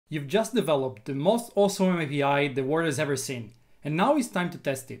You've just developed the most awesome API the world has ever seen, and now it's time to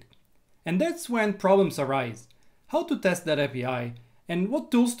test it. And that's when problems arise. How to test that API, and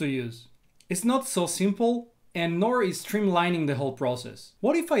what tools to use. It's not so simple, and nor is streamlining the whole process.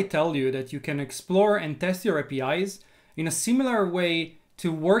 What if I tell you that you can explore and test your APIs in a similar way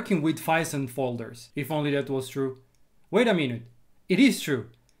to working with files and folders? If only that was true. Wait a minute, it is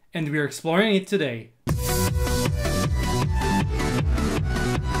true, and we're exploring it today.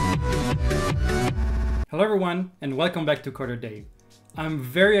 Hello everyone, and welcome back to CoderDave. I'm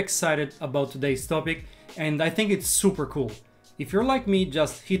very excited about today's topic, and I think it's super cool. If you're like me,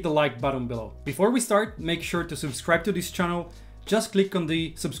 just hit the like button below. Before we start, make sure to subscribe to this channel. Just click on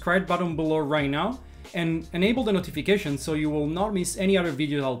the subscribe button below right now and enable the notifications so you will not miss any other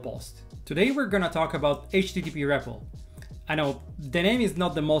videos I'll post. Today we're gonna talk about HTTP REPL. I know, the name is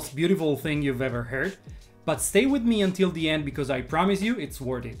not the most beautiful thing you've ever heard, but stay with me until the end because I promise you it's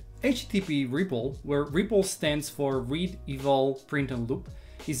worth it. HTTP REPL, where REPL stands for Read, Eval, Print and Loop,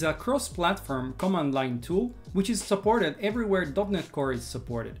 is a cross-platform command line tool which is supported everywhere .NET Core is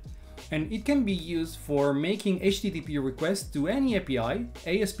supported. And it can be used for making HTTP requests to any API,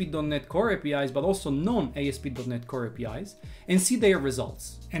 ASP.NET Core APIs, but also non-ASP.NET Core APIs, and see their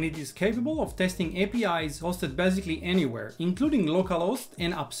results. And it is capable of testing APIs hosted basically anywhere, including localhost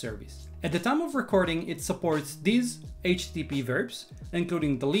and App Service. At the time of recording, it supports these HTTP verbs,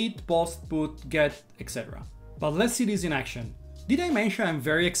 including delete, post, put, get, etc. But let's see this in action. Did I mention I'm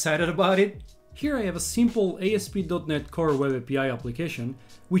very excited about it? Here I have a simple ASP.NET Core Web API application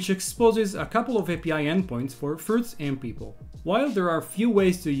which exposes a couple of API endpoints for fruits and people. While there are few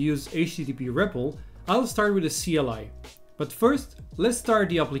ways to use HTTP REPL, I'll start with a CLI. But first, let's start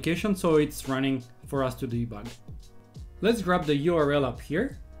the application so it's running for us to debug. Let's grab the URL up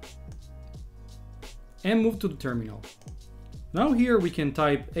here and move to the terminal. Now here we can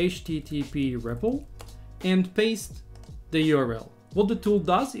type HTTP REPL and paste the URL. What the tool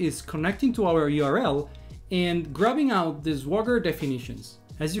does is connecting to our URL and grabbing out the Swagger definitions.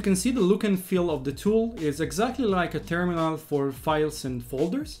 As you can see, the look and feel of the tool is exactly like a terminal for files and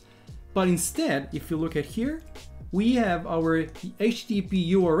folders, but instead, if you look at here, we have our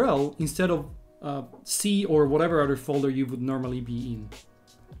HTTP URL instead of C or whatever other folder you would normally be in.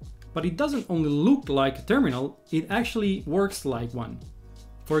 But it doesn't only look like a terminal, it actually works like one.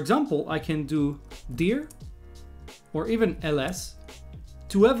 For example, I can do dir or even ls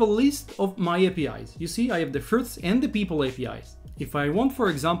to have a list of my APIs. You see, I have the fruits and the people APIs. If I want, for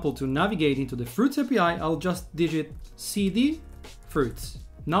example, to navigate into the fruits API, I'll just digit cd fruits.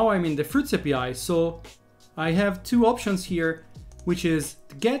 Now I'm in the fruits API, so I have two options here, which is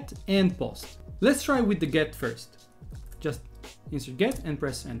get and post. Let's try with the get first. Just insert get and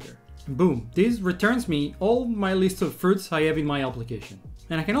press enter. Boom, this returns me all my list of fruits I have in my application.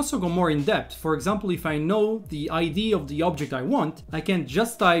 And I can also go more in depth. For example, if I know the ID of the object I want, I can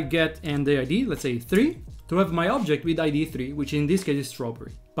just type get and the ID, let's say 3, to have my object with ID 3, which in this case is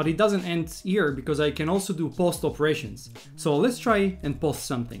strawberry. But it doesn't end here because I can also do post operations. So let's try and post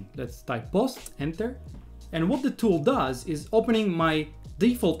something. Let's type post, enter. And what the tool does is opening my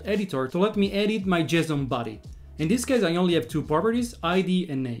default editor to let me edit my JSON body. In this case, I only have two properties, ID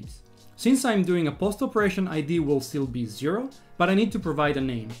and names. Since I'm doing a post operation, ID will still be 0, but I need to provide a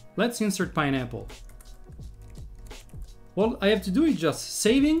name. Let's insert pineapple. What I have to do is just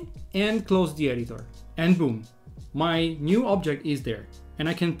saving and close the editor. And boom, my new object is there. And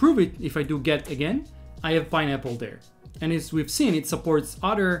I can prove it if I do get again, I have pineapple there. And as we've seen, it supports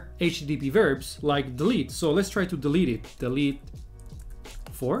other HTTP verbs like delete. So let's try to delete it. Delete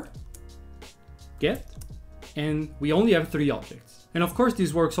for get, and we only have 3 objects. And of course,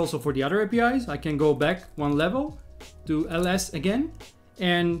 this works also for the other APIs. I can go back one level to ls again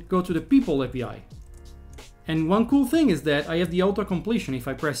and go to the people API. And one cool thing is that I have the auto completion. If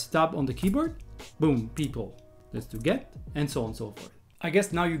I press tab on the keyboard, boom, people. Let's do get, and so on and so forth. I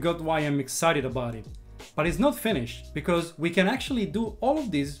guess now you got why I'm excited about it. But it's not finished, because we can actually do all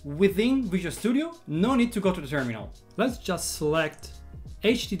of this within Visual Studio. No need to go to the terminal. Let's just select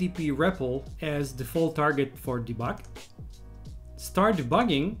HTTP REPL as default target for debug. Start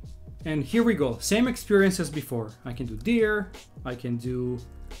debugging, and here we go. Same experience as before. I can do dir, I can do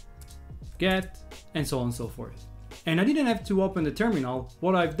get, and so on and so forth. And I didn't have to open the terminal.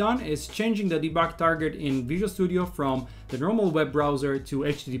 What I've done is changing the debug target in Visual Studio from the normal web browser to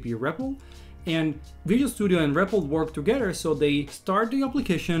HTTP REPL. And Visual Studio and REPL work together, so they start the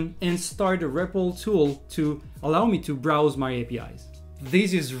application and start the REPL tool to allow me to browse my APIs.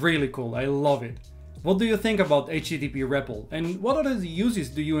 This is really cool, I love it. What do you think about HTTP REPL, and what other uses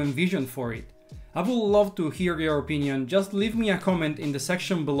do you envision for it? I would love to hear your opinion. Just leave me a comment in the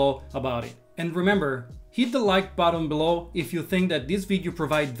section below about it. And remember, hit the like button below if you think that this video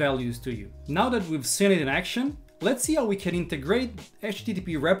provides values to you. Now that we've seen it in action, let's see how we can integrate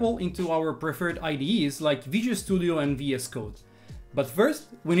HTTP REPL into our preferred IDEs like Visual Studio and VS Code. But first,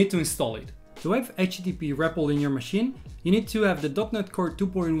 we need to install it. To have HTTP REPL in your machine, you need to have the .NET Core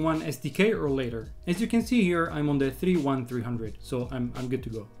 2.1 SDK or later. As you can see here, I'm on the 31300, so I'm good to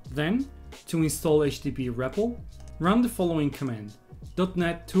go. Then, to install HTTP REPL, run the following command: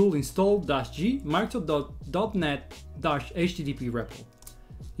 .NET tool install-g microsoft.net-http REPL.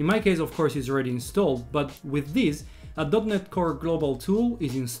 In my case, of course, it's already installed, but with this, a .NET Core global tool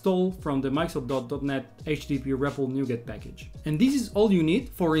is installed from the Microsoft.NET HTTP REPL NuGet package. And this is all you need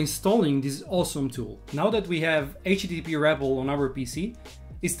for installing this awesome tool. Now that we have HTTP REPL on our PC,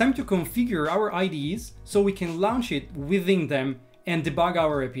 it's time to configure our IDEs so we can launch it within them and debug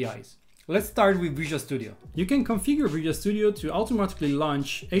our APIs. Let's start with Visual Studio. You can configure Visual Studio to automatically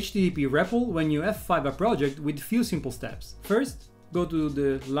launch HTTP REPL when you F5 a project with few simple steps. First, go to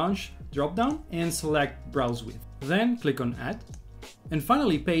the Launch dropdown and select Browse With. Then click on Add. And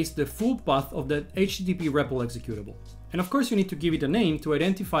finally paste the full path of the HTTP REPL executable. And of course you need to give it a name to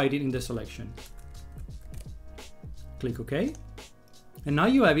identify it in the selection. Click OK. And now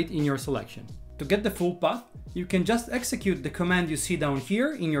you have it in your selection. To get the full path, you can just execute the command you see down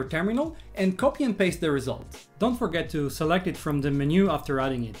here in your terminal and copy and paste the result. Don't forget to select it from the menu after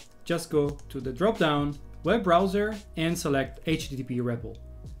adding it. Just go to the dropdown, web browser, and select HTTP REPL.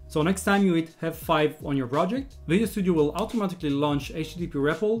 So next time you hit F5 on your project, Visual Studio will automatically launch HTTP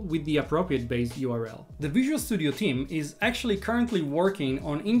REPL with the appropriate base URL. The Visual Studio team is actually currently working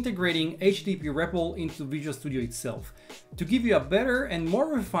on integrating HTTP REPL into Visual Studio itself to give you a better and more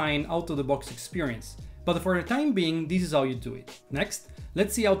refined out-of-the-box experience. But for the time being, this is how you do it. Next,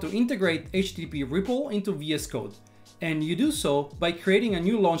 let's see how to integrate HTTP REPL into VS Code. And you do so by creating a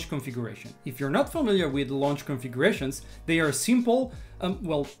new launch configuration. If you're not familiar with launch configurations, they are simple,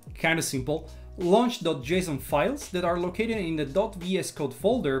 well, kind of simple, launch.json files that are located in the .vs code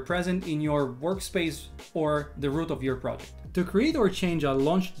folder present in your workspace or the root of your project. To create or change a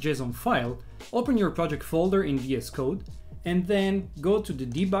launch.json file, open your project folder in VS Code and then go to the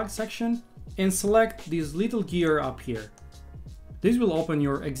debug section and select this little gear up here. This will open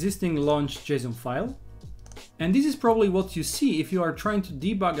your existing launch.json file. And this is probably what you see if you are trying to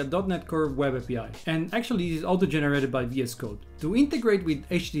debug a .NET Core web API. And actually this is auto-generated by VS Code. To integrate with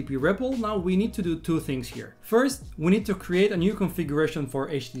HTTP REPL, now we need to do two things here. First, we need to create a new configuration for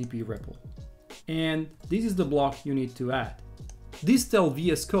HTTP REPL. And this is the block you need to add. This tells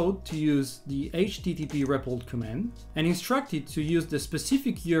VS Code to use the HTTP REPL command and instruct it to use the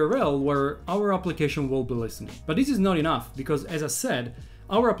specific URL where our application will be listening. But this is not enough because, as I said,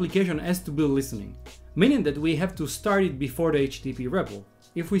 our application has to be listening, meaning that we have to start it before the HTTP REPL.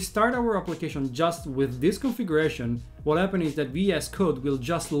 If we start our application just with this configuration, what happens is that VS Code will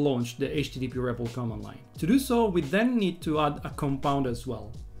just launch the HTTP REPL command line. To do so, we then need to add a compound as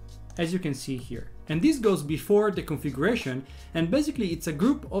well, as you can see here. And this goes before the configuration, and basically it's a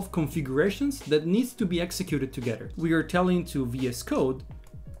group of configurations that needs to be executed together. We are telling to VS Code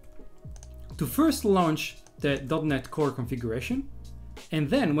to first launch the .NET Core configuration, and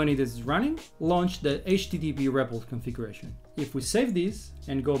then when it is running, launch the HTTP REPL configuration. If we save this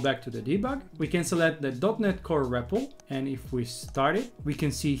and go back to the debug, we can select the .NET Core REPL, and if we start it, we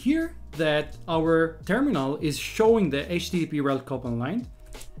can see here that our terminal is showing the HTTP REPL command line,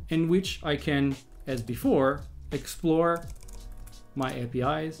 in which I can, as before, explore my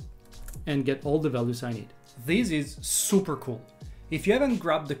APIs and get all the values I need. This is super cool. If you haven't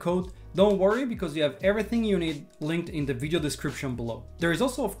grabbed the code, don't worry because you have everything you need linked in the video description below. There is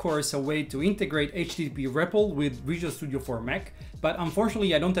also, of course, a way to integrate HTTP REPL with Visual Studio for Mac, but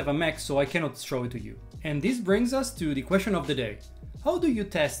unfortunately I don't have a Mac, so I cannot show it to you. And this brings us to the question of the day. How do you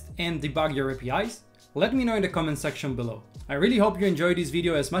test and debug your APIs? Let me know in the comment section below. I really hope you enjoyed this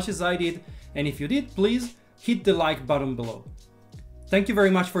video as much as I did, and if you did, please hit the like button below. Thank you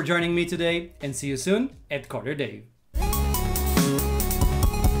very much for joining me today, and see you soon at CoderDave.